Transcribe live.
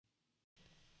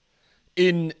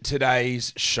In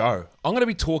today's show, I'm going to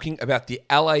be talking about the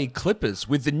LA Clippers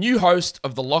with the new host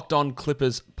of the Locked On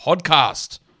Clippers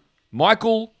podcast,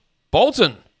 Michael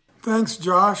Bolton. Thanks,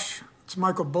 Josh. It's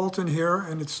Michael Bolton here,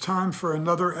 and it's time for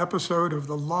another episode of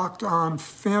the Locked On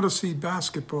Fantasy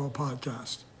Basketball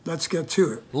podcast. Let's get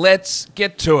to it. Let's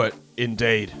get to it,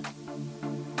 indeed.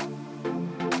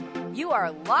 You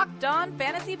are Locked On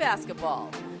Fantasy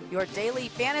Basketball, your daily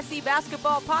fantasy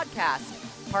basketball podcast,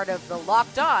 part of the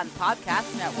Locked On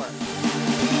Podcast Network.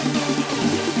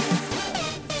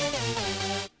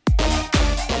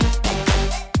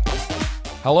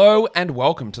 Hello and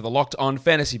welcome to the Locked On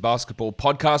Fantasy Basketball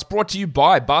podcast brought to you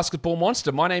by Basketball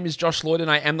Monster. My name is Josh Lloyd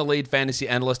and I am the lead fantasy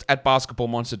analyst at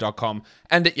basketballmonster.com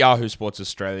and at Yahoo Sports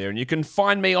Australia. And you can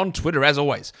find me on Twitter, as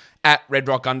always, at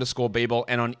redrock_bball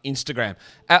and on Instagram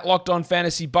at Locked On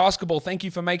Fantasy Basketball. Thank you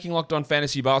for making Locked On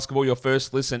Fantasy Basketball your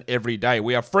first listen every day.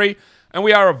 We are free and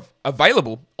we are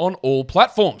available on all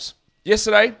platforms.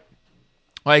 Yesterday,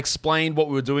 I explained what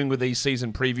we were doing with these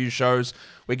season preview shows.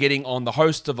 We're getting on the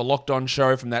host of a Locked On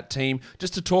show from that team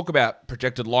just to talk about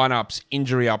projected lineups,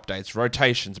 injury updates,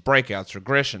 rotations, breakouts,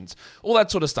 regressions, all that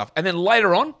sort of stuff. And then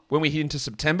later on, when we hit into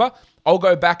September, I'll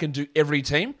go back and do every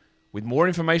team with more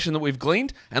information that we've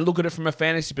gleaned and look at it from a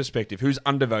fantasy perspective. Who's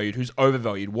undervalued? Who's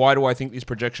overvalued? Why do I think this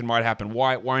projection might happen?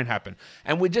 Why it won't happen?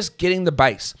 And we're just getting the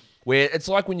base. Where it's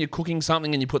like when you're cooking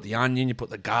something and you put the onion, you put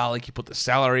the garlic, you put the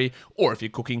celery, or if you're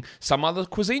cooking some other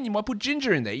cuisine, you might put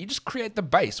ginger in there. You just create the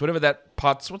base, whatever that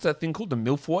part's, what's that thing called? The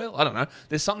milfoil? I don't know.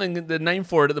 There's something, the name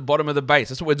for it at the bottom of the base.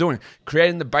 That's what we're doing.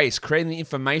 Creating the base, creating the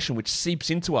information which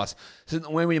seeps into us. So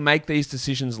that when we make these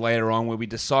decisions later on, where we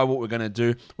decide what we're going to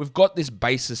do, we've got this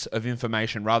basis of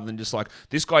information rather than just like,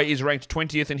 this guy is ranked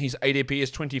 20th and his ADP is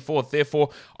 24th,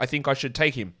 therefore I think I should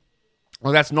take him.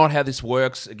 Well, that's not how this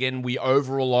works. Again, we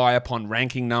over-rely upon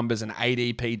ranking numbers and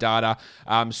ADP data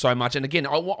so much. And again,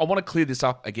 I want to clear this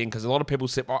up again because a lot of people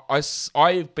say,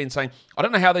 I've been saying, I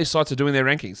don't know how these sites are doing their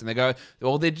rankings. And they go,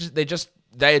 well, they adjust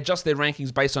their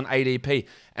rankings based on ADP.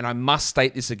 And I must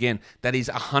state this again, that is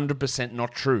 100%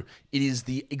 not true. It is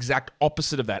the exact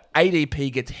opposite of that.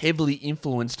 ADP gets heavily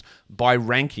influenced by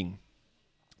ranking.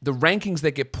 The rankings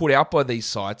that get put out by these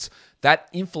sites, that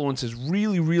influences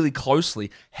really, really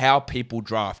closely how people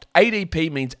draft.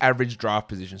 ADP means average draft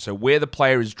position, so where the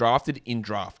player is drafted in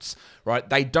drafts, right?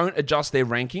 They don't adjust their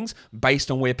rankings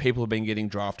based on where people have been getting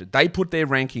drafted. They put their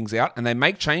rankings out and they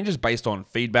make changes based on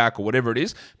feedback or whatever it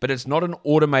is, but it's not an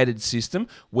automated system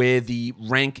where the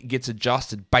rank gets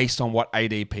adjusted based on what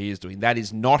ADP is doing. That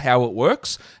is not how it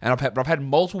works, and I've had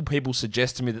multiple people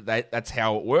suggest to me that that's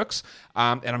how it works,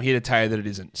 and I'm here to tell you that it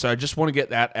isn't. So I just want to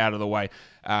get that out of the way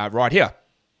right here.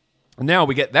 And now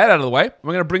we get that out of the way,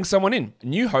 we're going to bring someone in, a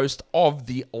new host of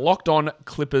the Locked On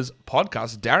Clippers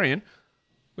podcast, Darian.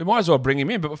 We might as well bring him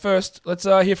in, but first, let's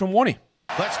hear from Warnie.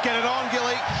 Let's get it on,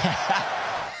 Gilly.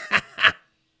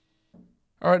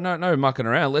 All right, no mucking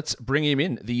around. Let's bring him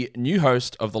in, the new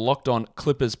host of the Locked On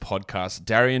Clippers podcast,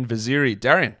 Darian Vaziri.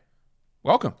 Darian,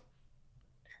 welcome.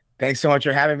 Thanks so much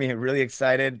for having me. Really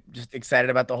excited, just excited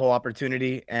about the whole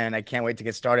opportunity, and I can't wait to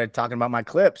get started talking about my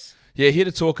Clips. Yeah, here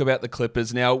to talk about the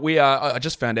Clippers. Now, I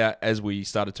just found out as we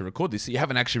started to record this, you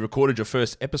haven't actually recorded your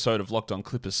first episode of Locked On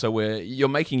Clippers, so you're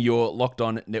making your Locked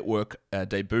On Network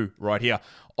debut right here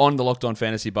on the Locked On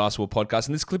Fantasy Basketball podcast.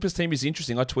 And this Clippers team is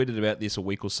interesting. I tweeted about this a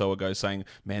week or so ago saying,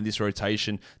 man, this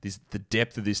rotation, the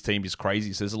depth of this team is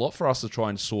crazy. So there's a lot for us to try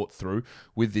and sort through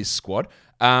with this squad.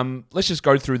 Let's just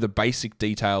go through the basic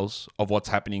details of what's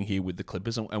happening here with the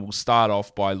Clippers, and we'll start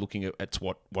off by looking at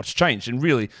what's changed. And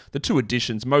really, the two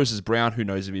additions, Moses Brown, who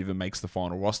knows if he even makes the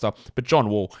final roster, but John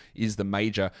Wall is the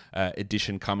major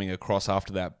addition coming across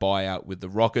after that buyout with the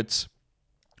Rockets.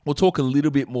 We'll talk a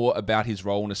little bit more about his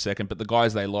role in a second, but the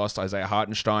guys they lost, Isaiah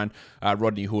Hartenstein,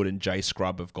 Rodney Hood, and Jay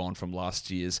Scrubb have gone from last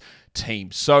year's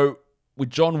team. So with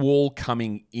John Wall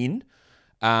coming in,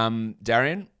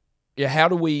 Darian, yeah, how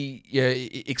do we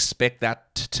expect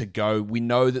that to go? We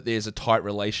know that there's a tight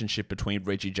relationship between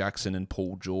Reggie Jackson and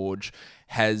Paul George.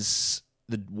 Has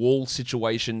the Wall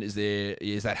situation, is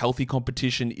that healthy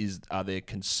competition? Are there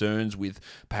concerns with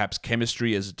perhaps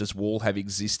chemistry? Does Wall have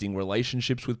existing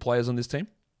relationships with players on this team?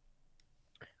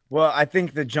 Well, I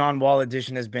think the John Wall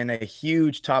addition has been a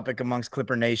huge topic amongst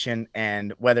Clipper Nation,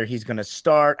 and whether he's going to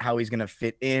start, how he's going to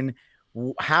fit in,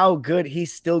 how good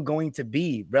he's still going to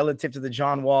be relative to the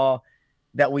John Wall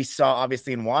that we saw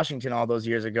obviously in Washington all those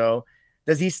years ago.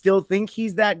 Does he still think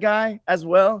he's that guy as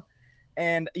well?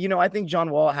 And, I think John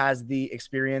Wall has the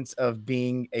experience of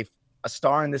being a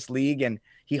star in this league, and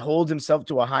he holds himself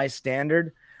to a high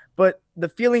standard. But the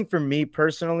feeling for me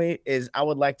personally is I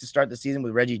would like to start the season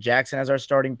with Reggie Jackson as our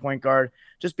starting point guard,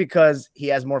 just because he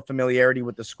has more familiarity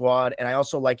with the squad. And I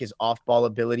also like his off-ball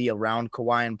ability around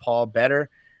Kawhi and Paul better,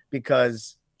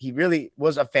 because he really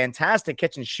was a fantastic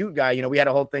catch and shoot guy. We had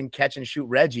a whole thing, catch and shoot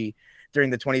Reggie, during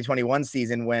the 2021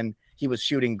 season when he was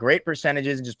shooting great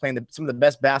percentages and just playing some of the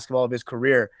best basketball of his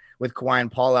career with Kawhi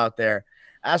and Paul out there.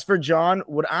 As for John,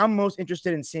 what I'm most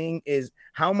interested in seeing is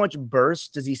how much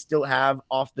burst does he still have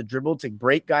off the dribble to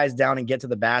break guys down and get to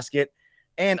the basket,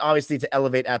 and obviously to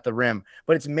elevate at the rim.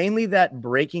 But it's mainly that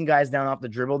breaking guys down off the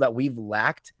dribble that we've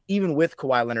lacked, even with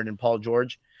Kawhi Leonard and Paul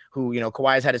George, who,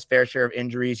 Kawhi's had his fair share of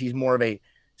injuries. He's more of a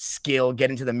skill, get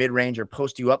into the mid-range or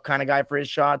post you up kind of guy for his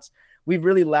shots. We've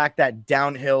really lacked that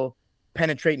downhill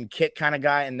penetrate and kick kind of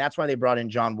guy, and that's why they brought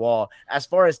in John Wall. As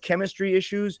far as chemistry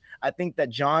issues, I think that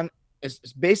John is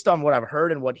based on what I've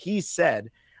heard and what he said,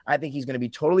 I think he's going to be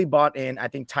totally bought in. I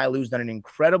think Ty Lue's done an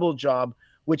incredible job,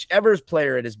 whichever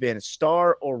player it has been, a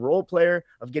star or role player,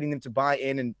 of getting them to buy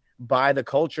in and buy the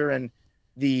culture and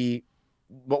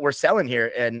what we're selling here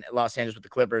in Los Angeles with the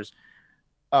Clippers.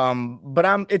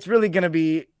 But it's really going to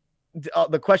be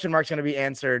the question mark's going to be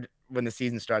answered when the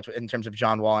season starts in terms of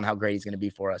John Wall and how great he's going to be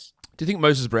for us. Do you think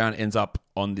Moses Brown ends up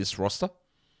on this roster?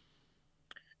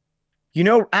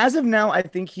 As of now, I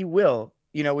think he will.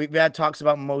 We've had talks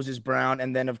about Moses Brown,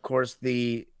 and then, of course,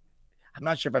 I'm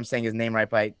not sure if I'm saying his name right,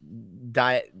 but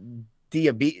Diabate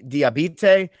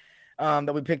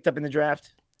that we picked up in the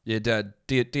draft. Yeah,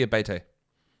 Diabate.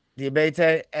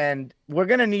 Diabate, and we're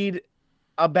going to need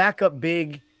a backup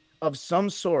big of some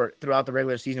sort throughout the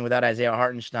regular season without Isaiah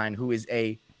Hartenstein, who is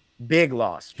a big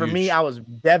loss. For me, I was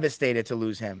devastated to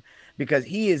lose him because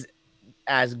he is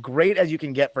as great as you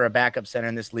can get for a backup center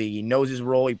in this league. He knows his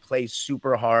role. He plays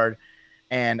super hard.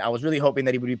 And I was really hoping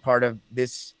that he would be part of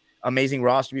this amazing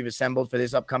roster we've assembled for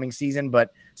this upcoming season,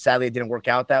 but sadly it didn't work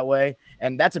out that way.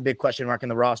 And that's a big question mark in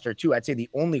the roster too. I'd say the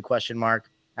only question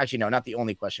mark, actually, no, not the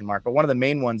only question mark, but one of the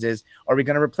main ones is, are we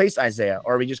going to replace Isaiah,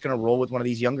 or are we just going to roll with one of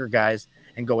these younger guys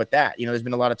and go with that? There's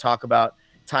been a lot of talk about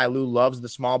Ty Lue loves the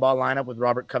small ball lineup with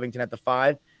Robert Covington at the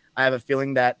 5. I have a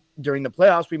feeling that during the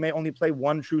playoffs, we may only play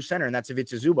one true center, and that's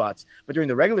Ivica Zubac. But during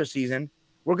the regular season,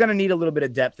 we're going to need a little bit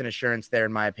of depth and assurance there,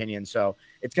 in my opinion. So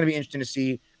it's going to be interesting to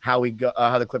see how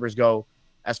the Clippers go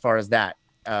as far as that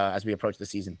as we approach the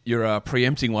season. You're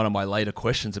preempting one of my later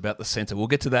questions about the center. We'll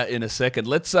get to that in a second.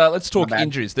 Let's talk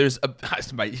injuries. There's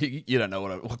mate, you don't know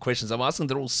what questions I'm asking.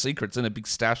 They're all secrets in a big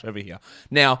stash over here.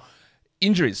 Now,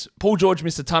 injuries. Paul George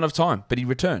missed a ton of time, but he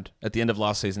returned at the end of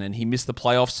last season, and he missed the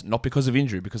playoffs not because of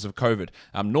injury, because of COVID.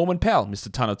 Norman Powell missed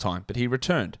a ton of time, but he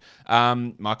returned.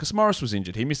 Marcus Morris was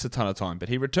injured. He missed a ton of time, but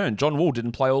he returned. John Wall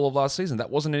didn't play all of last season.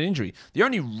 That wasn't an injury. The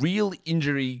only real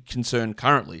injury concern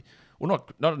currently, well,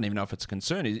 I don't even know if it's a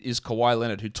concern, is Kawhi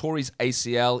Leonard, who tore his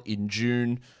ACL in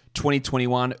June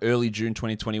 2021, early June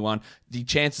 2021. The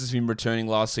chances of him returning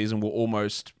last season were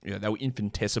almost, they were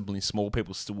infinitesimally small.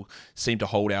 People still seem to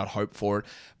hold out hope for it.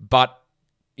 But,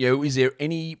 is there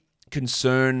any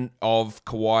concern of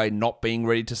Kawhi not being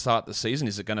ready to start the season?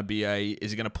 Is he going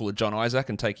to pull a John Isaac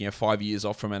and taking 5 years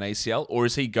off from an ACL? Or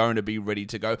is he going to be ready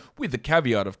to go? With the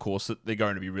caveat, of course, that they're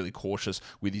going to be really cautious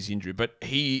with his injury. But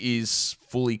he is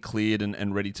fully cleared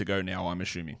and ready to go now, I'm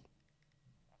assuming.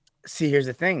 See, here's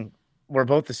the thing. We're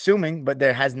both assuming, but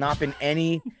there has not been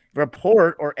any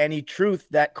report or any truth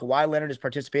that Kawhi Leonard is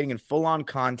participating in full-on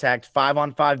contact,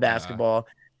 5-on-5 basketball,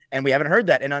 and we haven't heard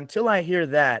that. And until I hear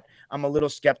that, I'm a little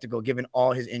skeptical given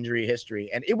all his injury history.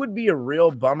 And it would be a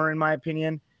real bummer, in my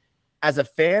opinion, as a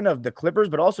fan of the Clippers,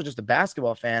 but also just a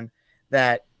basketball fan,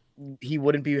 that he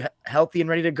wouldn't be healthy and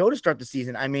ready to go to start the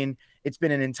season. I mean, it's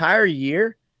been an entire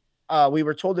year. We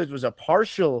were told it was a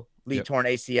partially torn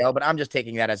ACL, but I'm just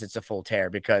taking that as it's a full tear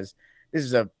because this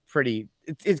is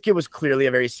it was clearly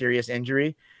a very serious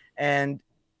injury.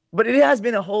 But it has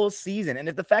been a whole season. And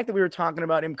if the fact that we were talking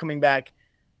about him coming back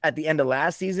at the end of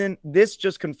last season, this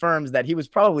just confirms that he was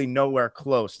probably nowhere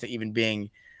close to even being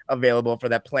available for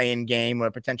that play-in game or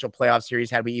a potential playoff series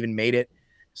had we even made it.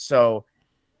 So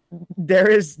there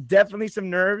is definitely some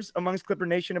nerves amongst Clipper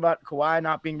Nation about Kawhi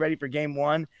not being ready for game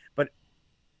 1. But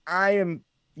I am,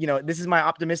 this is my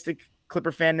optimistic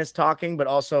Clipper fanness talking, but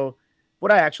also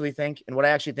what I actually think. And what I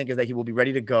actually think is that he will be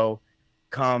ready to go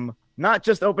come not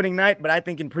just opening night, but I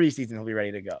think in preseason he'll be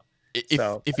ready to go.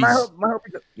 If my he's hope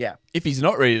is yeah. if he's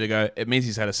not ready to go, it means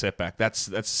he's had a setback.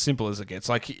 That's as simple as it gets.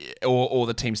 Like, or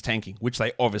the team's tanking, which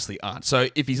they obviously aren't. So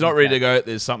if he's not ready to go,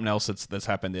 there's something else that's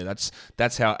happened there.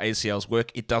 That's how ACLs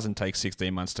work. It doesn't take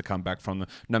 16 months to come back from them.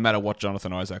 No matter what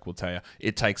Jonathan Isaac will tell you,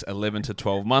 it takes 11 to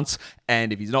 12 months.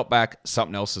 And if he's not back,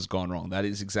 something else has gone wrong. That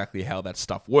is exactly how that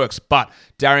stuff works. But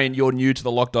Darian, you're new to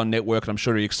the Locked On Network, and I'm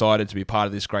sure you're excited to be part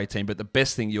of this great team. But the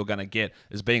best thing you're going to get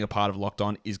as being a part of Locked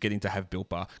On is getting to have Built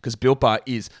Bar, because Built Bar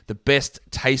is the best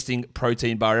tasting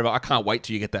protein bar ever. I can't wait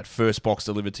till you get that first box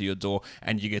delivered to your door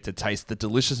and you get to taste the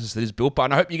deliciousness that is Built Bar.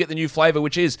 And I hope you get the new flavor,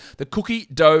 which is the cookie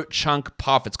dough chunk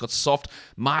puff. It's got soft,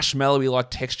 marshmallowy-like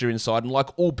texture inside, and like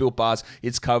all Built Bars,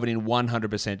 it's covered in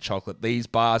 100% chocolate. These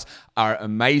bars are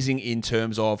amazing in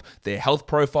terms of their health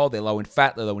profile. They're low in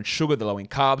fat, they're low in sugar, they're low in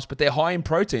carbs, but they're high in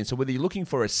protein. So whether you're looking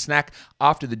for a snack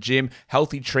after the gym,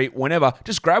 healthy treat, whenever,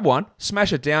 just grab one,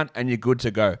 smash it down, and you're good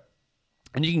to go.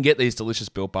 And you can get these delicious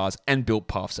Built Bars and Built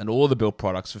Puffs and all of the Built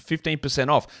products for 15%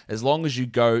 off as long as you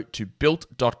go to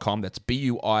built.com, that's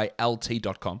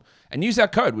BUILT.com, and use our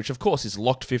code, which of course is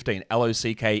LOCKED15,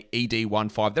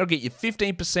 LOCKED15. That'll get you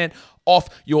 15% off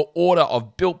your order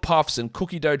of Built Puffs and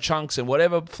cookie dough chunks and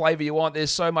whatever flavor you want.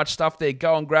 There's so much stuff there.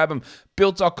 Go and grab them.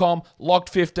 Built.com,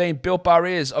 LOCKED15. Built Bar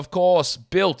is, of course,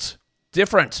 built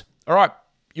different. All right.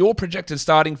 Your projected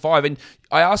starting five, and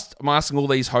I'm asking all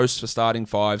these hosts for starting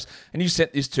fives, and you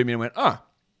sent this to me and went,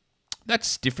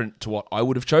 that's different to what I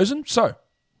would have chosen. So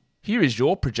here is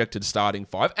your projected starting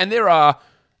five, and there are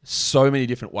so many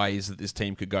different ways that this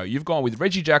team could go. You've gone with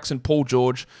Reggie Jackson, Paul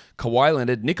George, Kawhi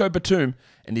Leonard, Nico Batum,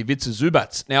 and Ivica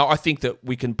Zubac. Now, I think that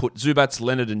we can put Zubac,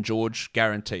 Leonard, and George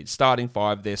guaranteed. Starting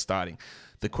five, they're starting.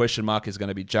 The question mark is going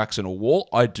to be Jackson or Wall.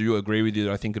 I do agree with you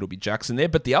that I think it'll be Jackson there,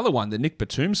 but the other one, the Nick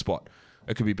Batum spot,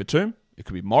 it could be Batum, it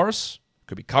could be Morris, it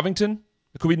could be Covington,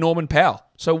 it could be Norman Powell.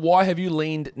 So why have you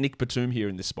leaned Nick Batum here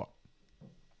in this spot?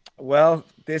 Well,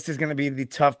 this is going to be the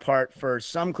tough part for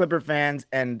some Clipper fans,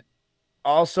 and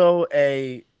also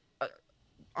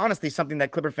honestly something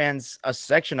that Clipper fans, a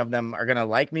section of them, are going to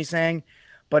like me saying.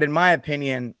 But in my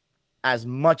opinion, as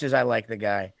much as I like the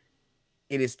guy,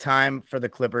 it is time for the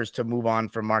Clippers to move on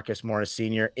from Marcus Morris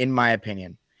Sr., in my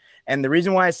opinion. And the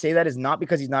reason why I say that is not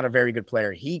because he's not a very good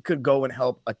player. He could go and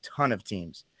help a ton of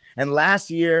teams. And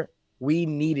last year, we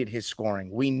needed his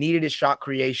scoring. We needed his shot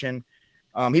creation.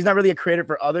 He's not really a creator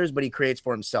for others, but he creates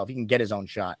for himself. He can get his own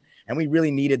shot. And we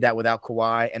really needed that without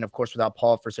Kawhi and, of course, without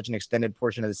Paul for such an extended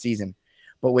portion of the season.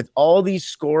 But with all these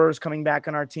scorers coming back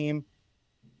on our team,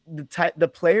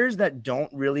 the players that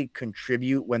don't really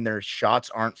contribute when their shots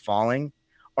aren't falling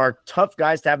are tough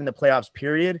guys to have in the playoffs,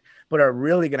 period, but are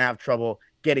really going to have trouble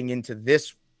getting into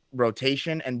this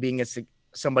rotation and being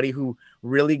somebody who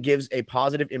really gives a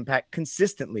positive impact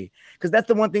consistently. Because that's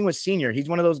the one thing with Senior. He's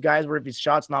one of those guys where if his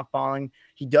shot's not falling,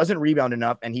 he doesn't rebound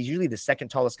enough, and he's usually the second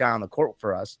tallest guy on the court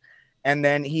for us. And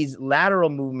then his lateral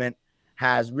movement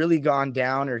has really gone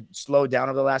down or slowed down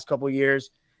over the last couple of years.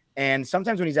 And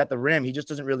sometimes when he's at the rim, he just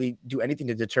doesn't really do anything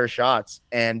to deter shots.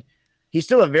 And he's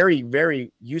still a very,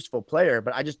 very useful player,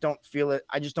 but I just don't feel it.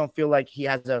 I just don't feel like he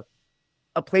has a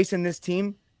place in this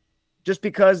team just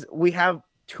because we have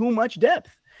too much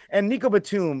depth. And Nico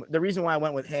Batum, the reason why I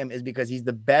went with him is because he's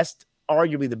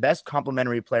arguably the best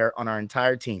complementary player on our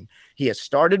entire team. He has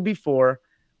started before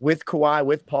with Kawhi,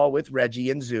 with Paul, with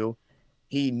Reggie and Zoo.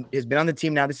 He has been on the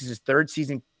team now. This is his third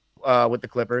season with the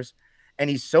Clippers. And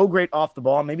he's so great off the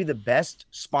ball, maybe the best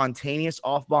spontaneous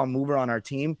off-ball mover on our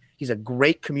team. He's a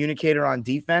great communicator on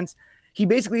defense. He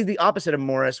basically is the opposite of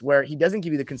Morris, where he doesn't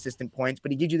give you the consistent points,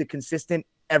 but he gives you the consistent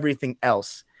everything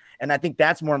else. And I think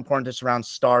that's more important to surround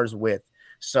stars with.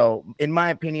 So in my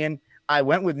opinion, I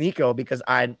went with Nico because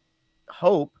I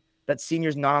hope that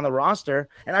Senior's not on the roster.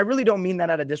 And I really don't mean that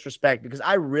out of disrespect, because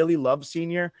I really love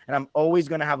Senior, and I'm always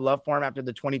going to have love for him after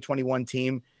the 2021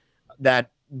 team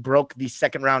that broke the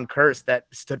second round curse that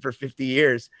stood for 50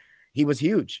 years. He was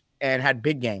huge and had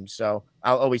big games. So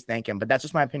I'll always thank him, but that's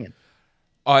just my opinion.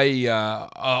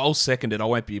 I'll second it. I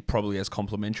won't be probably as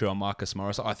complimentary on Marcus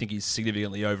Morris. I think he's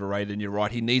significantly overrated, and you're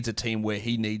right. He needs a team where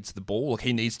he needs the ball. Like,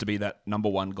 he needs to be that number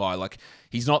one guy. Like,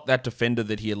 he's not that defender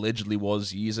that he allegedly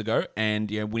was years ago. And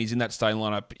when he's in that starting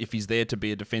lineup, if he's there to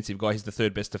be a defensive guy, he's the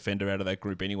third best defender out of that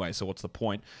group anyway. So what's the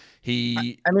point?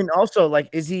 I mean, also, like,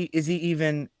 is he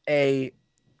even a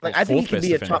like? I think he could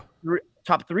be a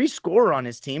top three scorer on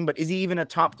his team, but is he even a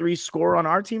top three scorer on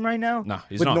our team right now? No,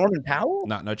 he's with not. Norman Powell?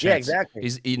 No chance. Yeah, exactly.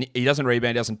 He doesn't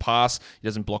rebound, he doesn't pass, he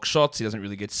doesn't block shots, he doesn't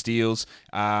really get steals.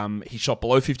 He shot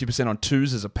below 50% on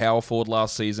twos as a power forward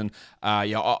last season. I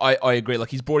agree. Like,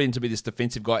 he's brought in to be this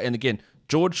defensive guy. And again,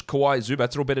 George, Kawhi,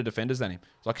 Zubats are all better defenders than him.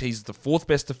 Like, he's the fourth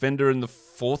best defender and the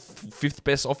fifth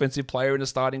best offensive player in the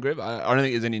starting group. I don't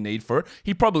think there's any need for it.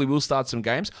 He probably will start some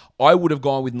games. I would have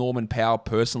gone with Norman Powell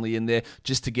personally in there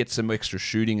just to get some extra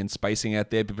shooting and spacing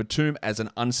out there. But Batum, as an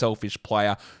unselfish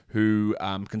player who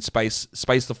can space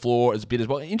the floor as a bit as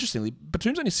well. Interestingly,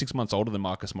 Batum's only 6 months older than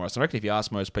Marcus Morris. I reckon if you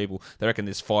ask most people, they reckon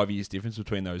there's 5 years difference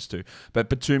between those two. But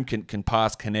Batum can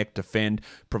pass, connect, defend,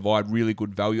 provide really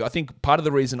good value. I think part of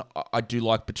the reason I do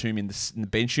like Batum in the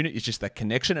bench unit is just that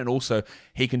connection, and also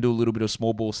he can do a little bit of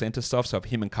small ball center stuff. So if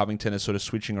him and Covington are sort of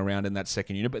switching around in that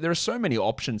second unit. But there are so many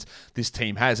options this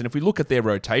team has, and if we look at their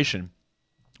rotation,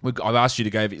 I've asked you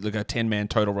to go look at a 10-man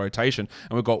total rotation,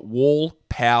 and we've got Wall,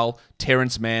 Powell,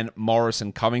 Terrence Mann, Morris,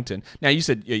 and Covington. Now, you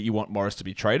said you want Morris to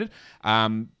be traded,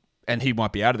 and he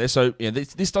might be out of there. So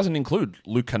this doesn't include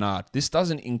Luke Kennard. This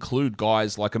doesn't include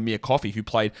guys like Amir Coffey, who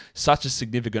played such a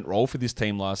significant role for this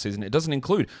team last season. It doesn't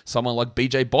include someone like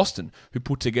BJ Boston, who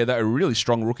put together a really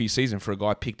strong rookie season for a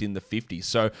guy picked in the 50s.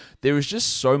 So there is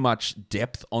just so much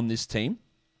depth on this team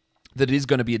that it is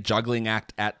going to be a juggling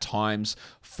act at times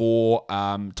for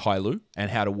Ty Lue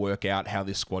and how to work out how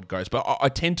this squad goes. But I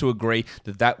tend to agree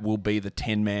that will be the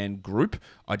 10-man group.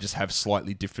 I just have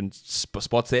slightly different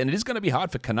spots there. And it is going to be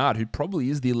hard for Kennard, who probably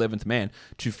is the 11th man,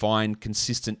 to find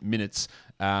consistent minutes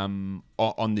on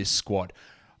this squad.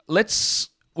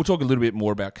 We'll talk a little bit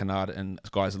more about Kennard and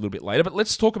guys a little bit later, but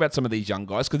let's talk about some of these young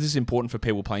guys, because this is important for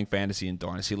people playing fantasy and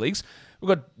dynasty leagues. We've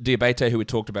got Diabate, who we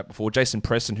talked about before, Jason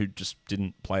Preston, who just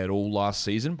didn't play at all last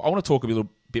season. I want to talk a little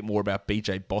bit more about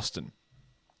BJ Boston,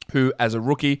 who, as a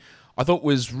rookie, I thought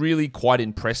was really quite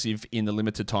impressive in the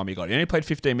limited time he got. He only played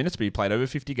 15 minutes, but he played over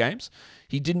 50 games.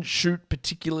 He didn't shoot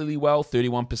particularly well,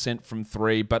 31% from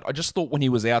three, but I just thought when he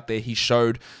was out there, he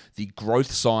showed the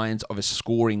growth signs of a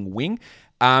scoring wing.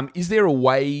 Is there a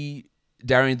way,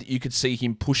 Darian, that you could see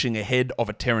him pushing ahead of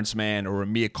a Terrence Mann or a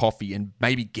Amir Coffey and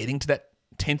maybe getting to that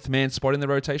 10th man spot in the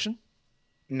rotation?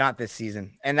 Not this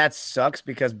season. And that sucks,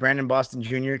 because Brandon Boston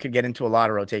Jr. could get into a lot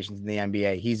of rotations in the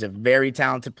NBA. He's a very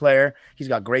talented player. He's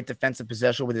got great defensive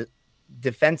potential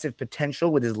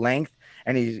with his length,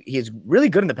 and he is really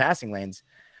good in the passing lanes.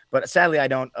 But sadly, I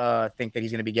don't think that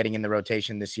he's going to be getting in the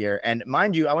rotation this year. And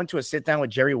mind you, I went to a sit down with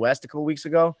Jerry West a couple weeks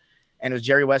ago, and it was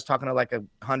Jerry West talking to like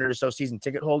 100 or so season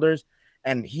ticket holders.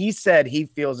 And he said he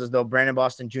feels as though Brandon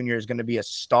Boston Jr. is going to be a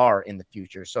star in the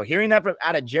future. So hearing that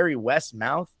out of Jerry West's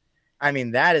mouth, I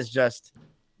mean, that is just,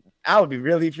 I would be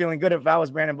really feeling good if I was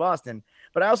Brandon Boston.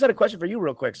 But I also had a question for you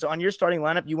real quick. So on your starting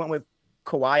lineup, you went with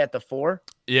Kawhi at the 4?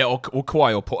 Yeah, or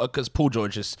Kawhi, or Paul, because Paul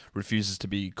George just refuses to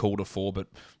be called a 4, but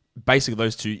basically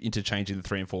those two interchanging the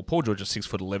 3 and 4. Paul George is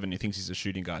 6'11". He thinks he's a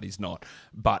shooting guard. He's not.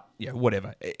 But yeah,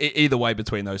 whatever. Either way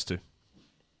between those two.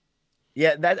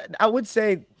 Yeah, that I would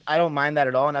say I don't mind that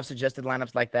at all, and I've suggested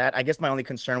lineups like that. I guess my only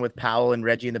concern with Powell and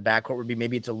Reggie in the backcourt would be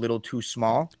maybe it's a little too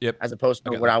small, as opposed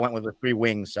to what I went with 3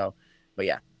 wings. So, but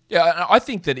yeah. Yeah, I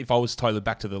think that if I was totally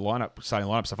back to the starting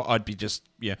lineup stuff, I'd be just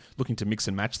looking to mix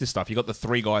and match this stuff. You got the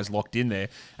 3 guys locked in there,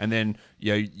 and then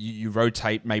you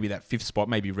rotate maybe that 5th spot,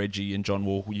 maybe Reggie and John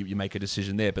Wall. You make a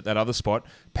decision there, but that other spot,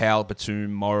 Powell,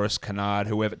 Batum, Morris, Kennard,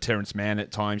 whoever, Terrence Mann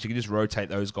at times, you can just rotate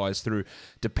those guys through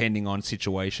depending on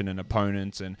situation and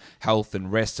opponents and health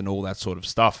and rest and all that sort of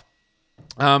stuff.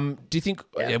 Do you think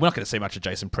we're not going to see much of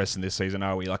Jason Preston this season,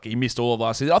 are we? Like, he missed all of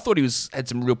last season. I thought he had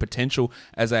some real potential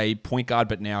as a point guard,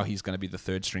 but now he's going to be the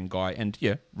 3rd string guy. And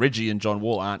Reggie and John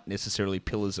Wall aren't necessarily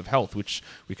pillars of health, which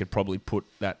we could probably put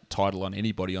that title on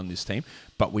anybody on this team.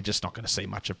 But we're just not going to see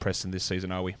much of Preston this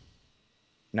season, are we?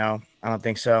 No, I don't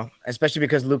think so. Especially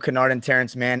because Luke Kennard and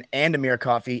Terrence Mann and Amir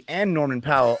Coffey and Norman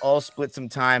Powell all split some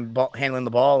time handling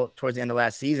the ball towards the end of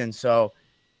last season. So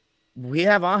we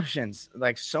have options,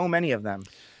 like so many of them.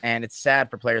 And it's sad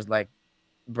for players like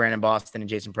Brandon Boston and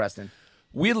Jason Preston.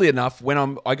 Weirdly enough,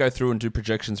 when I go through and do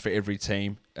projections for every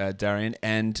team, Darian,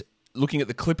 and looking at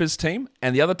the Clippers team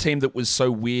and the other team that was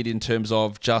so weird in terms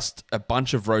of just a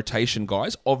bunch of rotation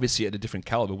guys, obviously at a different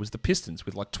caliber, was the Pistons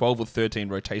with like 12 or 13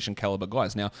 rotation caliber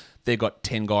guys. Now, they've got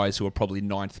 10 guys who are probably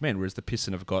 9th men, whereas the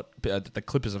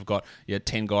Clippers have got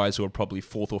 10 guys who are probably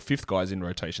 4th or 5th guys in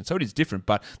rotation. So it is different,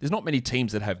 but there's not many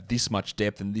teams that have this much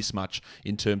depth and this much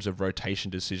in terms of rotation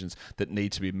decisions that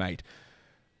need to be made.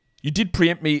 You did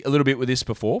preempt me a little bit with this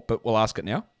before, but we'll ask it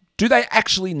now. Do they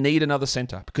actually need another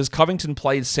center? Because Covington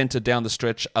played center down the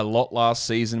stretch a lot last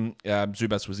season.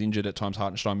 Zubats was injured at times.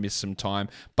 Hartenstein missed some time.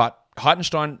 But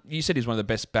Hartenstein, you said he's one of the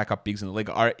best backup bigs in the league.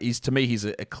 To me, he's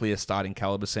a clear starting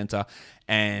caliber center,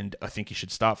 and I think he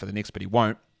should start for the Knicks, but he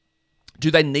won't. Do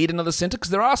they need another center?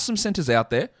 Because there are some centers out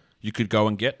there You could go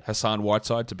and get Hassan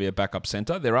Whiteside to be a backup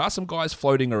center. There are some guys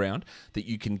floating around that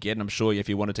you can get, and I'm sure if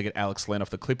you wanted to get Alex Len off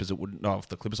the Clippers,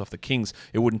 off the Kings,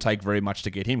 it wouldn't take very much to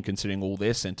get him, considering all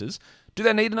their centers. Do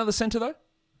they need another center though?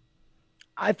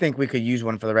 I think we could use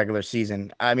one for the regular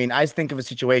season. I mean, I think of a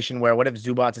situation where what if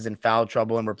Zubats is in foul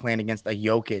trouble and we're playing against a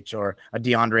Jokic or a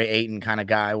DeAndre Ayton kind of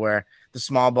guy where the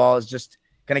small ball is just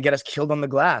going to get us killed on the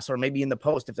glass or maybe in the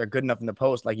post if they're good enough in the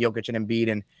post like Jokic and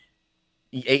Embiid and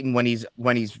Ayton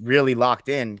when he's really locked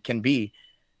in can be.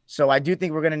 So I do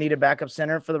think we're going to need a backup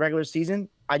center for the regular season.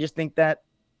 I just think that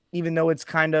even though it's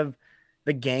kind of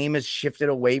the game has shifted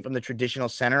away from the traditional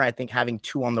center, I think having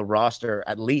two on the roster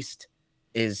at least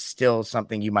is still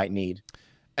something you might need.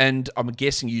 And I'm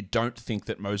guessing you don't think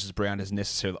that Moses Brown is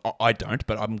necessarily... I don't,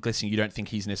 but I'm guessing you don't think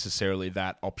he's necessarily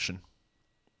that option.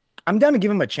 I'm down to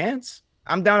give him a chance.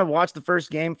 I'm down to watch the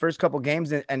first couple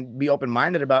games and be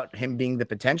open-minded about him being the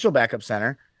potential backup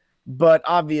center. But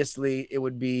obviously, I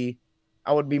would be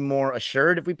more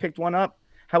assured if we picked one up.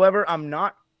 However, I'm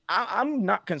not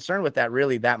concerned with that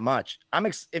really that much.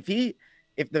 If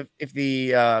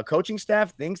the coaching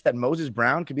staff thinks that Moses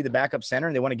Brown could be the backup center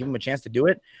and they want to give him a chance to do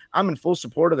it, I'm in full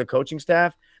support of the coaching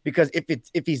staff because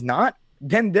if he's not,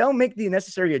 then they'll make the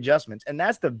necessary adjustments. And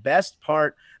that's the best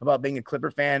part about being a Clipper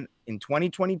fan in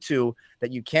 2022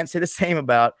 that you can't say the same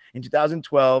about in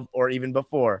 2012 or even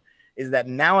before, is that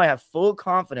now I have full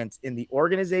confidence in the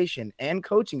organization and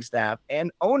coaching staff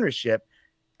and ownership.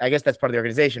 I guess that's part of the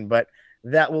organization, but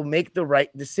that will make the right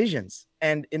decisions.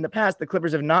 And in the past, the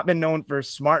Clippers have not been known for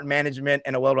smart management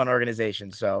and a well-run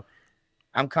organization. So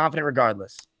I'm confident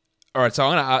regardless. All right, so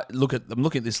I'm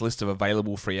looking at this list of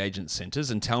available free agent centers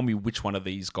and tell me which one of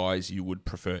these guys you would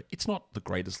prefer. It's not the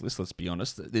greatest list, let's be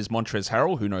honest. There's Montrezl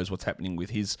Harrell, who knows what's happening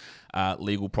with his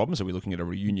legal problems. Are we looking at a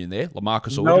reunion there?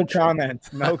 LaMarcus Aldridge.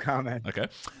 No comment. Okay.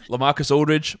 LaMarcus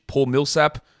Aldridge, Paul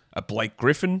Millsap, a Blake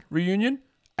Griffin reunion,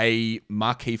 a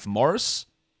Markieff Morris,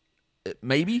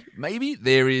 maybe.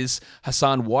 There is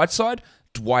Hassan Whiteside,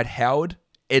 Dwight Howard,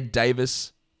 Ed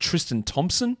Davis, Tristan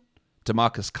Thompson,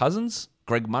 DeMarcus Cousins,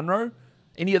 Greg Monroe.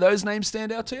 Any of those names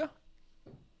stand out to you?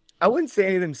 I wouldn't say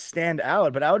any of them stand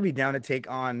out, but I would be down to take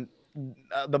on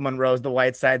the Monroes, the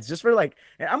Whitesides, just for and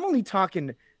I'm only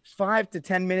talking 5 to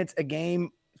 10 minutes a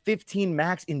game, 15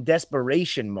 max in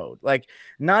desperation mode. Like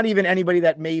not even anybody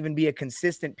that may even be a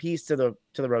consistent piece to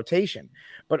the rotation.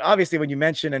 But obviously when you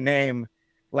mention a name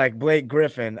like Blake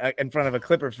Griffin in front of a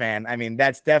Clipper fan, I mean,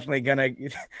 that's definitely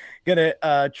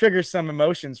gonna trigger some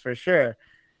emotions for sure.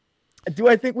 Do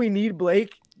I think we need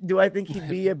Blake? Do I think he'd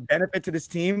be a benefit to this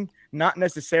team? Not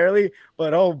necessarily,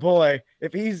 but oh boy,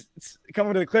 if he's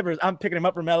coming to the Clippers, I'm picking him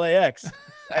up from LAX.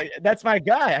 That's my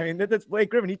guy. I mean, that's Blake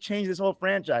Griffin. He changed this whole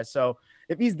franchise. So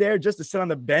if he's there just to sit on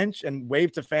the bench and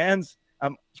wave to fans,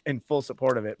 I'm in full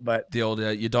support of it. But the old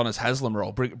Udonis Haslem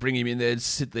role, bring him in there,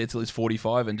 sit there till he's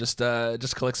 45, and just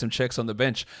collect some checks on the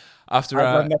bench. After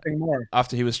nothing more.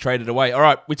 After he was traded away. All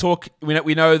right,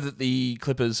 we know that the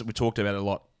Clippers, we talked about it a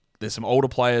lot. There's some older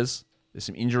players. There's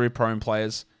some injury-prone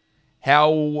players.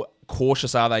 How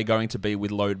cautious are they going to be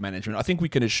with load management? I think we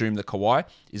can assume that Kawhi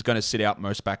is going to sit out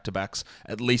most back-to-backs,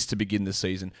 at least to begin the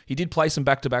season. He did play some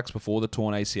back-to-backs before the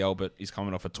torn ACL, but he's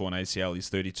coming off a torn ACL. He's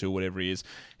 32, whatever he is.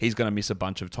 He's going to miss a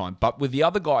bunch of time. But with the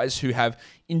other guys who have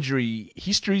injury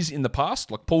histories in the past,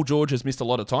 like Paul George has missed a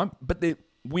lot of time, but they're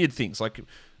weird things, like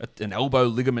an elbow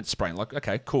ligament sprain. Like,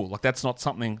 okay, cool. Like, that's not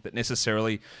something that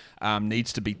necessarily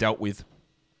needs to be dealt with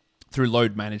through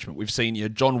load management. We've seen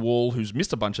John Wall, who's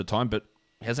missed a bunch of time, but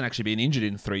hasn't actually been injured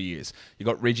in 3 years. You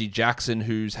got Reggie Jackson,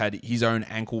 who's had his own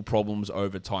ankle problems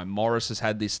over time. Morris has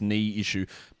had this knee issue.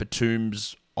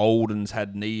 Batum's old and's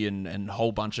had knee and a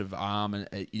whole bunch of arm and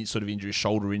sort of injuries,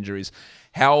 shoulder injuries.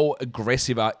 How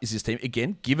aggressive is this team?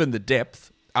 Again, given the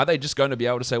depth, are they just going to be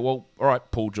able to say, well, all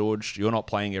right, Paul George, you're not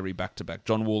playing every back-to-back.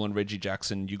 John Wall and Reggie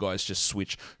Jackson, you guys just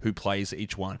switch who plays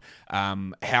each one.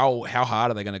 How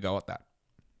hard are they going to go at that?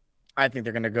 I think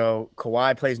they're going to go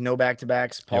Kawhi plays no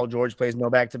back-to-backs, Paul George plays no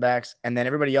back-to-backs, and then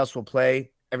everybody else will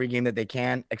play every game that they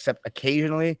can, except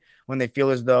occasionally when they feel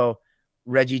as though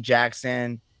Reggie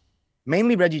Jackson,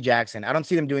 mainly Reggie Jackson. I don't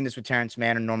see them doing this with Terrence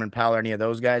Mann or Norman Powell or any of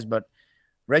those guys, but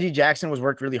Reggie Jackson was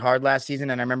worked really hard last season,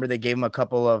 and I remember they gave him a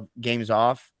couple of games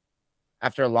off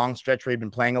after a long stretch where he'd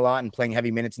been playing a lot and playing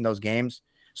heavy minutes in those games.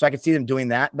 So I could see them doing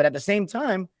that. But at the same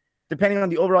time, depending on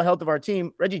the overall health of our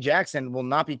team, Reggie Jackson will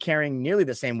not be carrying nearly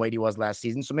the same weight he was last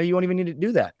season. So maybe you won't even need to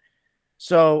do that.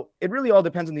 So it really all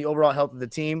depends on the overall health of the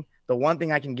team. The one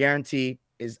thing I can guarantee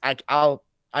is I'll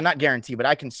not guarantee, but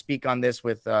I can speak on this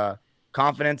with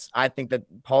confidence. I think that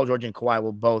Paul George and Kawhi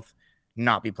will both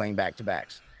not be playing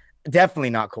back-to-backs.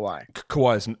 Definitely not Kawhi.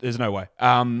 Kawhi, there's no way.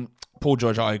 Paul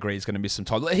George, I agree, is going to miss some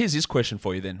time. Here's this question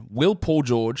for you then. Will Paul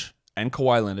George and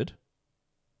Kawhi Leonard,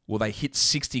 will they hit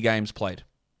 60 games played?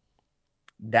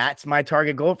 That's my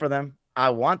target goal for them.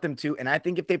 I want them to. And I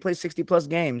think if they play 60-plus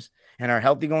games and are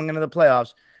healthy going into the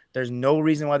playoffs, there's no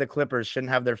reason why the Clippers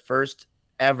shouldn't have their first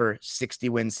ever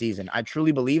 60-win season. I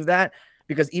truly believe that,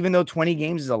 because even though 20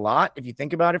 games is a lot, if you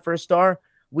think about it for a star,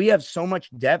 we have so much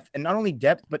depth, and not only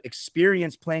depth, but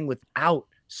experience playing without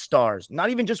stars, not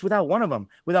even just without one of them,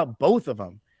 without both of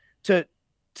them, to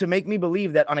make me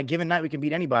believe that on a given night we can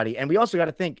beat anybody. And we also got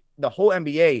to think the whole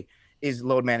NBA is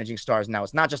load managing stars now.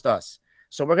 It's not just us.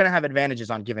 So we're going to have advantages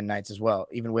on given nights as well.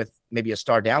 Even with maybe a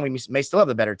star down, we may still have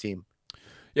the better team.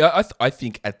 Yeah, I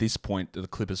think at this point the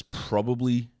Clippers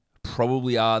probably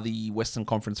are the Western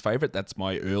Conference favorite. That's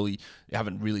my early. I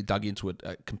haven't really dug into it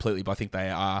completely, but I think they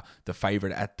are the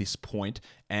favorite at this point.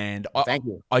 And Thank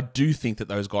you. I do think that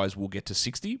those guys will get to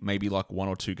 60, maybe like 1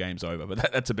 or 2 games over, but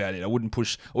that's about it. I wouldn't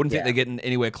think they're getting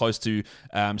anywhere close to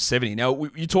 70. Now,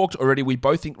 you talked already. We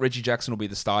both think Reggie Jackson will be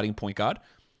the starting point guard.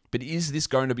 But is this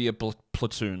going to be a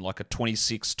platoon, like a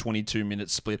 26, 22-minute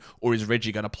split, or is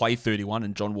Reggie going to play 31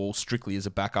 and John Wall strictly as a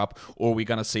backup, or are we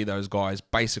going to see those guys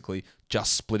basically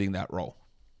just splitting that role?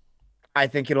 I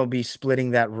think it'll be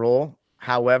splitting that role.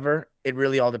 However, it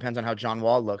really all depends on how John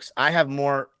Wall looks. I have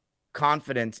more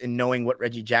confidence in knowing what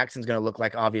Reggie Jackson's going to look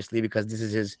like, obviously, because this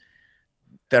is his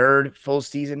 3rd full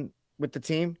season with the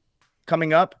team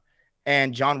coming up.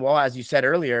 And John Wall, as you said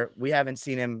earlier, we haven't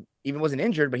seen him, even wasn't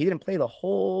injured, but he didn't play the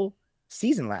whole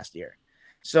season last year.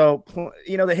 So,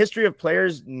 the history of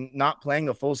players not playing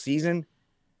a full season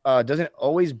doesn't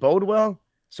always bode well.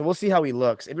 So we'll see how he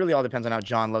looks. It really all depends on how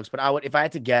John looks. But if I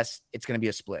had to guess, it's going to be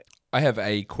a split. I have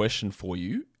a question for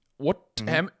you. What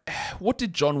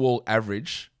did John Wall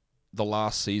average the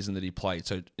last season that he played?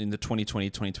 So in the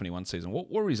 2020-2021 season, what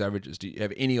were his averages? Do you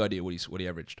have any idea what he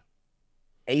averaged?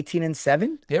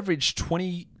 18-7? He averaged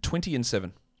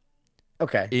 20-7.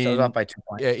 Okay, so it was off by 2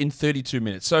 points. Yeah, in 32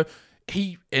 minutes. So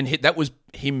that was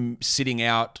him sitting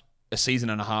out a season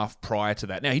and a half prior to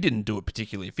that. Now, he didn't do it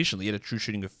particularly efficiently. He had a true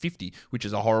shooting of 50, which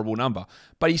is a horrible number.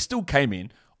 But he still came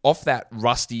in off that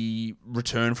rusty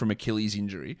return from Achilles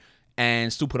injury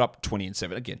and still put up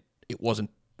 20-7. Again, it wasn't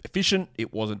efficient.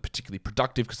 It wasn't particularly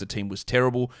productive because the team was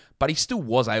terrible, but he still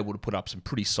was able to put up some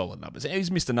pretty solid numbers. And he's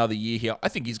missed another year here. I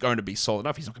think he's going to be solid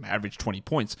enough. He's not going to average 20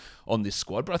 points on this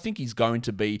squad, but I think he's going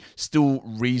to be still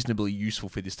reasonably useful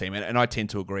for this team. And I tend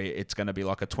to agree it's going to be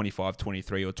like a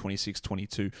 25-23 or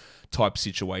 26-22 type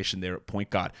situation there at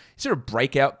point guard. Is there a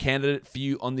breakout candidate for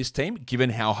you on this team, given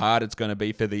how hard it's going to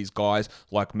be for these guys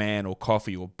like Mann or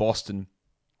Coffey or Boston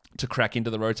to crack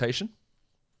into the rotation?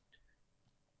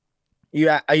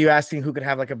 Are you asking who could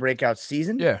have like a breakout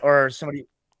season? Yeah. Or somebody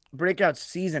breakout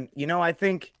season? I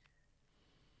think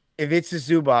if it's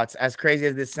Zubats, as crazy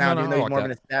as this sounds, even though he's more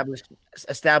of an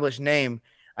established name,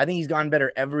 I think he's gotten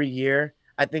better every year.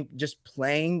 I think just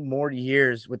playing more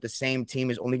years with the same team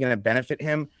is only going to benefit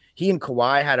him. He and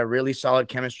Kawhi had a really solid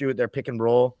chemistry with their pick and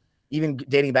roll, even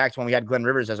dating back to when we had Glenn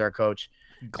Rivers as our coach.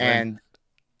 And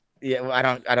yeah, well,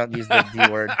 I don't use the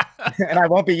D word, and I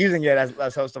won't be using it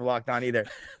as host of Locked On either.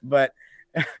 But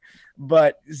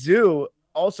Zoo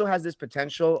also has this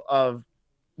potential of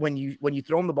when you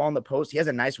throw him the ball in the post, he has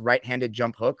a nice right-handed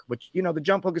jump hook, which the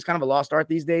jump hook is kind of a lost art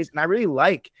these days, and I really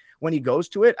like when he goes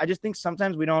to it. I just think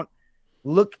sometimes we don't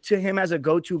look to him as a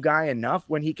go-to guy enough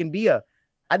when he can be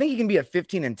I think he can be a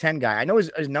 15-10 guy. I know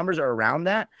his numbers are around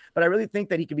that, but I really think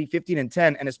that he could be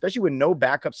 15-10, and especially with no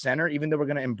backup center, even though we're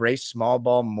going to embrace small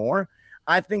ball more,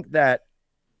 I think that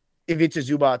if it's a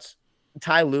Zubats,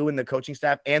 Ty Lue and the coaching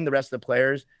staff and the rest of the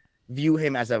players view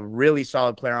him as a really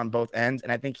solid player on both ends,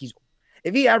 and I think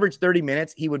if he averaged 30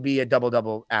 minutes, he would be a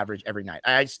double-double average every night.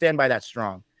 I stand by that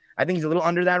strong. I think he's a little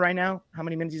under that right now. How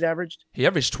many minutes he's averaged? He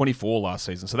averaged 24 last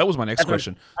season. So that was my next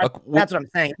question. That's what I'm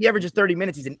saying. If he averages 30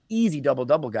 minutes, he's an easy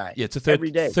double-double guy. Yeah, it's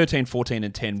every day. 13, 14,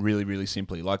 and 10 really, really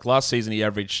simply. Like last season, he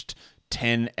averaged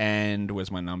 10 and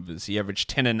where's my numbers? He averaged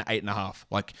 10 and 8.5.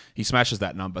 Like he smashes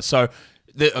that number. So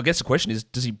I guess the question is,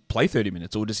 does he play 30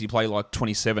 minutes or does he play like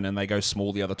 27 and they go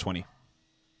small the other 20?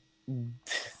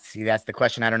 See, that's the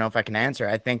question I don't know if I can answer.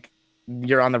 I think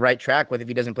you're on the right track with if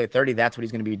he doesn't play 30, that's what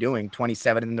he's going to be doing,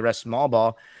 27 and the rest small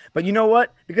ball. But you know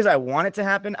what? Because I want it to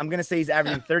happen, I'm going to say he's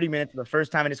averaging 30 minutes for the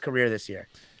first time in his career this year.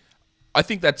 I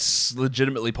think that's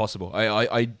legitimately possible.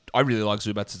 I really like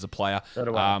Zubats as a player. So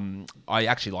do I. I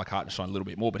actually like Hartenstein a little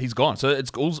bit more, but he's gone. So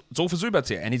it's all for Zubats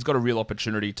here. And he's got a real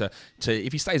opportunity to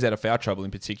if he stays out of foul trouble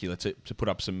in particular, to put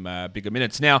up some bigger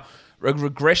minutes. Now, a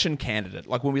regression candidate.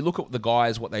 Like when we look at the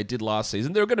guys, what they did last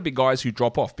season, there are going to be guys who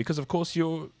drop off because, of course,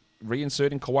 you're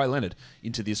reinserting Kawhi Leonard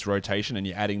into this rotation and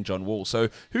you're adding John Wall. So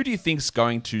who do you think's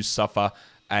going to suffer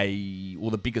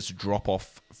the biggest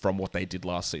drop-off from what they did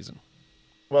last season?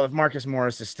 Well, if Marcus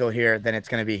Morris is still here, then it's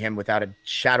going to be him without a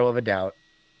shadow of a doubt.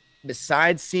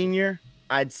 Besides senior,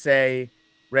 I'd say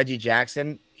Reggie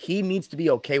Jackson. He needs to be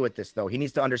okay with this, though. He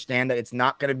needs to understand that it's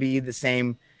not going to be the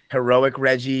same heroic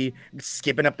Reggie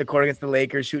skipping up the court against the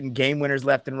Lakers, shooting game winners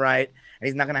left and right. And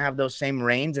he's not going to have those same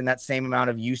reins and that same amount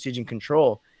of usage and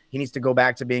control. He needs to go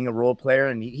back to being a role player,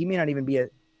 and he may not even be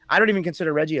I don't even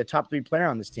consider Reggie a top 3 player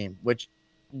on this team, which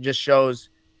just shows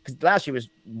because last year was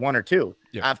 1 or 2.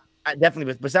 Yeah. I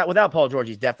definitely without Paul George,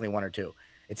 he's definitely 1 or 2.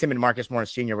 It's him and Marcus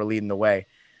Morris Sr. were leading the way.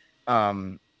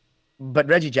 But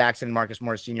Reggie Jackson and Marcus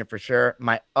Morris Sr. for sure.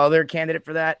 My other candidate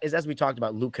for that is, as we talked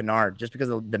about, Luke Kennard, just because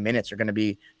the minutes are going to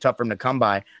be tough for him to come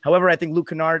by. However, I think Luke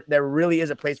Kennard, there really is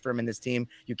a place for him in this team.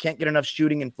 You can't get enough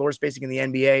shooting and floor spacing in the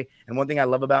NBA. And one thing I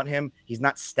love about him, he's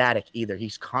not static either.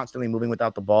 He's constantly moving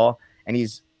without the ball. And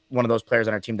he's one of those players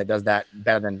on our team that does that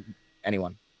better than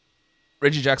anyone.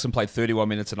 Reggie Jackson played 31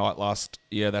 minutes a night last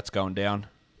year. That's going down.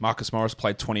 Marcus Morris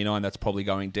played 29. That's probably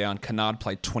going down. Kennard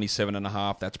played 27 and a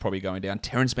half. That's probably going down.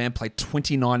 Terrence Mann played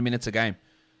 29 minutes a game.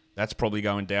 That's probably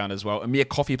going down as well. Amir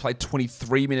Coffey played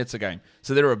 23 minutes a game.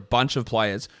 So there are a bunch of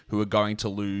players who are going to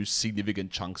lose significant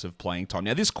chunks of playing time.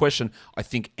 Now, this question, I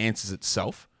think, answers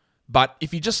itself. But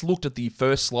if you just looked at the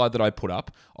first slide that I put up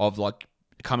of like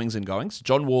comings and goings,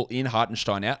 John Wall in,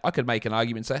 Hartenstein out, I could make an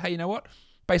argument and say, hey, you know what?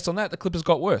 Based on that, the Clippers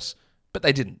got worse. But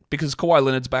they didn't, because Kawhi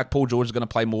Leonard's back. Paul George is going to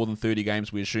play more than 30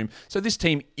 games, we assume. So this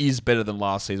team is better than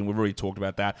last season. We've already talked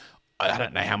about that. I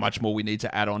don't know how much more we need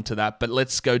to add on to that, but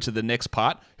let's go to the next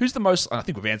part. Who's the most, I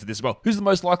think we've answered this as well, who's the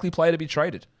most likely player to be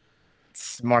traded?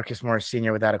 It's Marcus Morris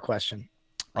Sr. without a question.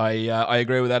 I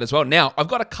agree with that as well. Now, I've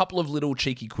got a couple of little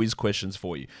cheeky quiz questions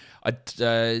for you. I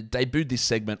debuted this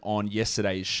segment on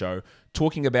yesterday's show,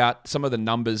 talking about some of the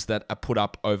numbers that are put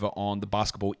up over on the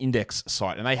Basketball Index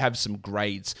site. And they have some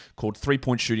grades called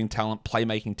 3-point shooting talent,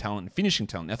 playmaking talent, and finishing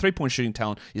talent. Now, 3-point shooting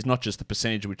talent is not just the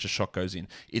percentage at which a shot goes in.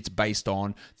 It's based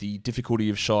on the difficulty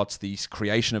of shots, the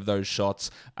creation of those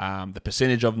shots, the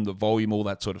percentage of them, the volume, all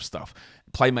that sort of stuff.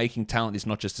 Playmaking talent is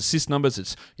not just assist numbers,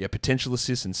 it's potential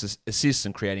assists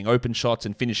and creating open shots,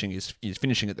 and finishing is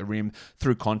finishing at the rim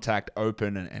through contact,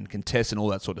 open, and contest, and all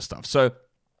that sort of stuff. So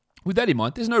with that in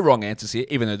mind, there's no wrong answers here,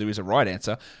 even though there is a right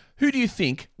answer. Who do you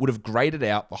think would have graded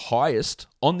out the highest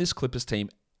on this Clippers team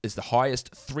as the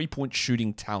highest 3-point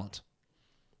shooting talent?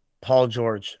 Paul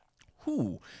George.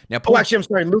 Ooh. Now, actually, I'm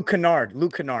sorry, Luke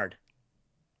Kennard.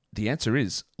 The answer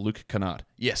is Luke Kennard.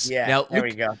 Yes. Yeah, now, there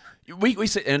we go. We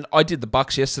said, and I did the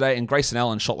Bucks yesterday, and Grayson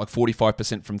Allen shot like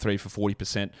 45% from three for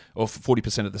 40% or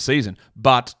 40% of the season,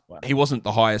 but he wasn't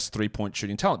the highest 3-point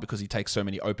shooting talent because he takes so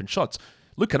many open shots.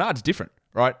 Luke Kennard's different,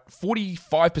 right?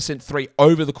 45% three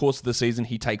over the course of the season.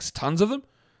 He takes tons of them,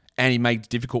 and he made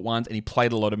difficult ones, and he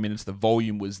played a lot of minutes. The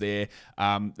volume was there.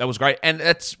 That was great. And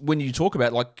that's when you talk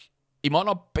about, like, he might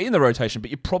not be in the rotation, but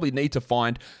you probably need to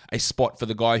find a spot for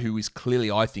the guy who is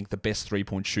clearly, I think, the best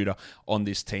 3-point shooter on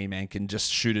this team and can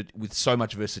just shoot it with so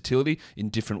much versatility in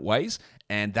different ways,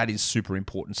 and that is super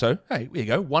important. So, hey, here you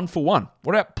go, 1 for 1.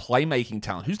 What about playmaking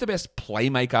talent? Who's the best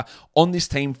playmaker on this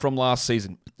team from last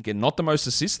season? Again, not the most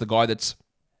assists, the guy that's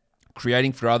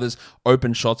creating for others,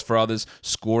 open shots for others,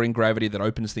 scoring gravity that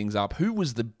opens things up. Who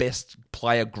was the best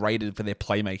player graded for their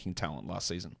playmaking talent last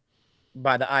season?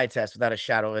 By the eye test, without a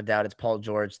shadow of a doubt, it's Paul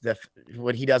George.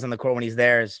 What he does on the court when he's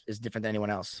there is different than anyone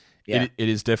else. Yeah, it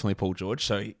is definitely Paul George.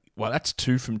 So, well, that's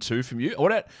 2 from 2 from you.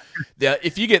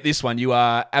 If you get this one, you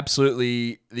are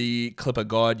absolutely the Clipper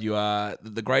god. You are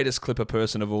the greatest Clipper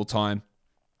person of all time.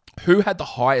 Who had the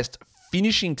highest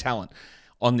finishing talent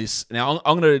on this? Now,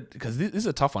 I'm going to, because this is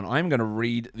a tough one, I'm going to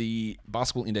read the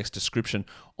Basketball Index description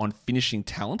on finishing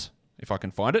talent, if I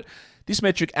can find it. This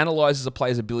metric analyzes a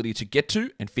player's ability to get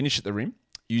to and finish at the rim,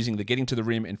 using the getting to the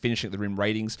rim and finishing at the rim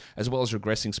ratings, as well as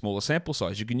regressing smaller sample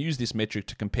size. You can use this metric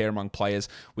to compare among players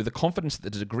with the confidence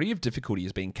that the degree of difficulty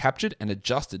is being captured and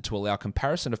adjusted to allow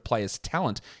comparison of players'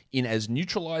 talent in as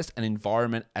neutralized an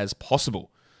environment as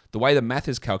possible. The way the math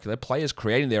is calculated, players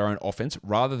creating their own offense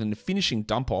rather than finishing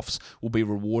dump-offs will be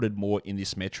rewarded more in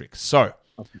this metric. So,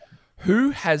 who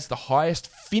has the highest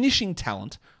finishing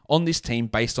talent on this team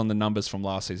based on the numbers from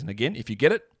last season? Again, if you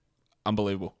get it,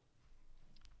 unbelievable.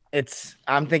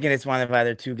 I'm thinking it's one of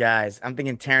either two guys. I'm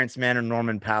thinking Terrence Mann or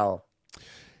Norman Powell.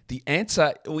 The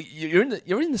answer, you're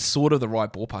in the sort of the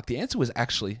right ballpark. The answer was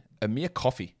actually Amir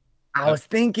Coffey. I was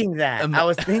thinking that.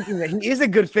 He is a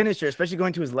good finisher, especially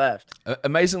going to his left.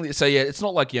 Amazingly, so yeah, it's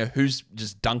not like who's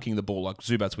just dunking the ball like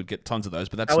Zubats would get tons of those,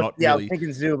 but that's not really. Yeah, I was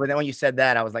thinking Zoo, but then when you said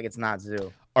that, I was like, it's not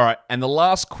Zoo. All right, and the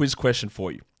last quiz question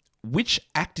for you. Which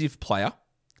active player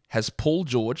has Paul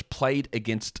George played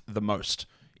against the most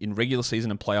in regular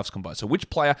season and playoffs combined? So which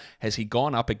player has he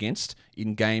gone up against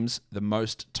in games the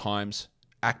most times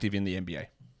active in the NBA?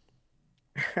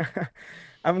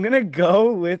 I'm going to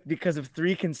go with, because of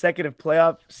 3 consecutive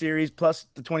playoff series plus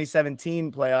the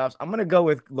 2017 playoffs, I'm going to go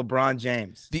with LeBron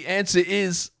James. The answer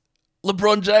is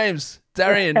LeBron James.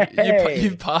 Darian,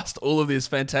 you've passed all of this.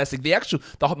 Fantastic.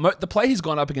 The player he's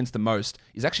gone up against the most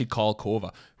is actually Kyle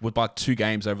Korver, with by 2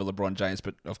 games over LeBron James.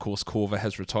 But of course, Korver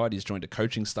has retired. He's joined a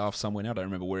coaching staff somewhere now. I don't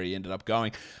remember where he ended up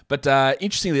going. But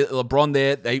interestingly, LeBron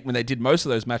there, when they did most of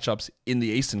those matchups in the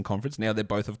Eastern Conference, now they're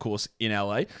both, of course, in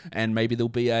LA. And maybe there'll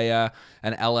be an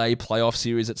LA playoff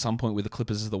series at some point with the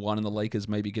Clippers as the 1 and the Lakers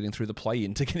maybe getting through the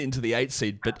play-in to get into the 8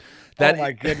 seed. But that, oh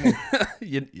my goodness.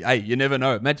 you never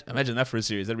know. Imagine that for a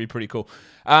series. That'd be pretty cool.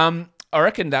 I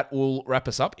reckon that will wrap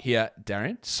us up here,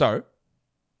 Darian. So,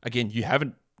 again, you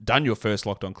haven't done your first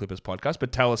Locked On Clippers podcast,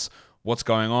 but tell us what's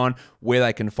going on, where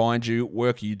they can find you,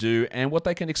 work you do, and what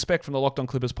they can expect from the Locked On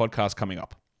Clippers podcast coming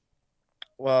up.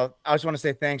 Well, I just want to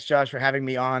say thanks, Josh, for having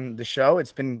me on the show.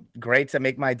 It's been great to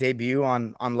make my debut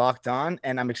on Locked On,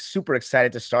 and I'm super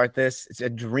excited to start this. It's a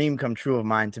dream come true of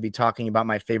mine to be talking about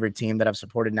my favorite team that I've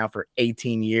supported now for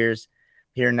 18 years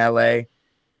here in LA.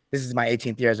 This is my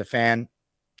 18th year as a fan.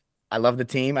 I love the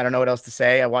team. I don't know what else to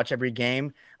say. I watch every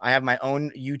game. I have my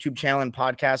own YouTube channel and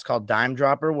podcast called Dime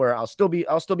Dropper, where I'll still be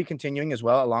continuing as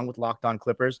well, along with Locked On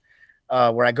Clippers,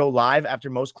 where I go live after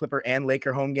most Clipper and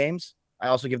Laker home games. I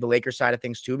also give the Laker side of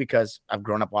things too, because I've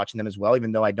grown up watching them as well,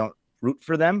 even though I don't root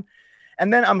for them.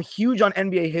 And then I'm huge on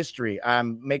NBA history. I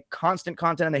make constant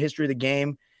content on the history of the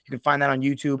game. You can find that on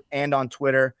YouTube and on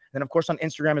Twitter. And then, of course, on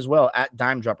Instagram as well, at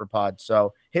Dime Dropper Pod.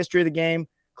 So history of the game,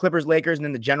 Clippers, Lakers, and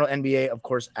then the general NBA, of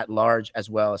course, at large as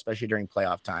well, especially during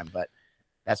playoff time. But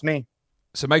that's me.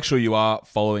 So make sure you are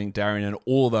following Darian and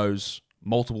all those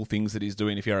multiple things that he's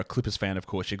doing. If you're a Clippers fan, of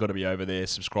course, you've got to be over there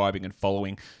subscribing and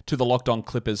following to the Locked On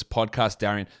Clippers podcast.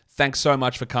 Darian, thanks so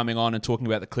much for coming on and talking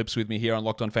about the Clips with me here on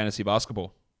Locked On Fantasy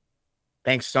Basketball.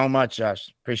 Thanks so much,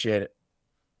 Josh. Appreciate it.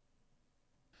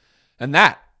 And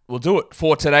that will do it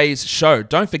for today's show.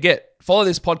 Don't forget, follow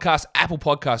this podcast, Apple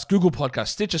Podcasts, Google Podcasts,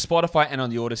 Stitcher, Spotify, and on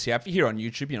the Odyssey app. If you're here on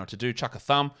YouTube, you know what to do. Chuck a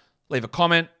thumb, leave a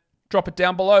comment, drop it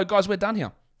down below. Guys, we're done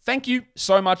here. Thank you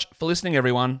so much for listening,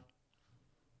 everyone.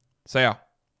 See ya.